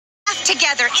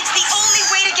together. It's the only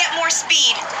way to get more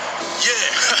speed. Yeah,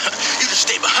 you just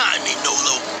stay behind me,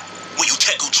 Nolo. Where you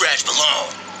tackle trash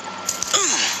belong.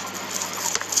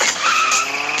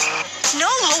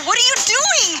 Nolo, what are you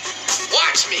doing?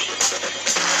 Watch me.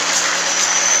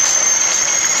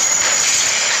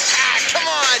 Come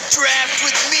on, draft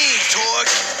with me, Torque.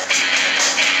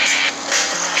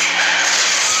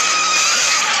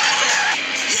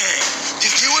 Yeah,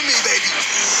 just you and me, baby.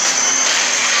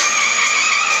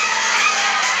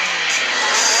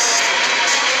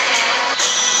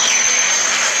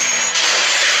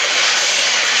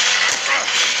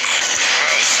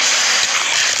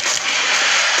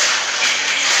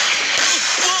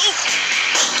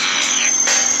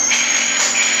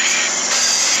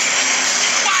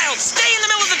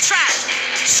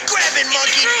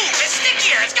 Monkey. It's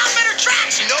stickier. It's got better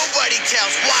traction. Nobody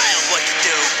tells Wild what to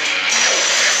do.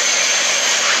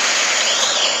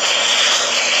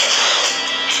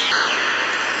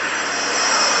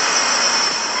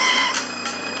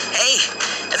 Hey,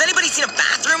 has anybody seen a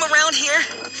bathroom around here?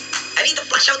 I need to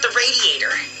flush out the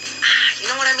radiator. You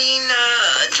know what I mean?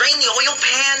 Drain the oil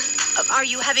pan. Are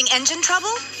you having engine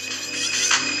trouble?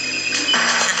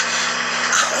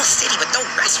 A whole city with no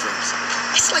restrooms.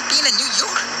 It's like being in New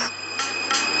York.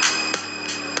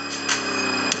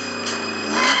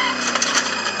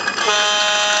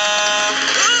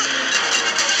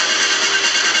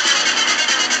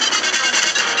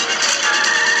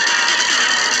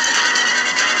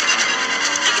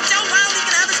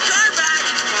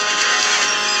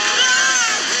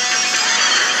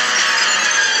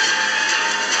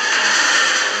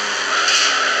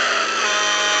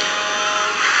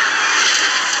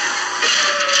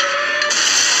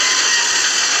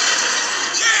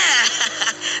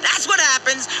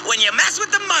 When you mess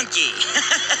with the monkey.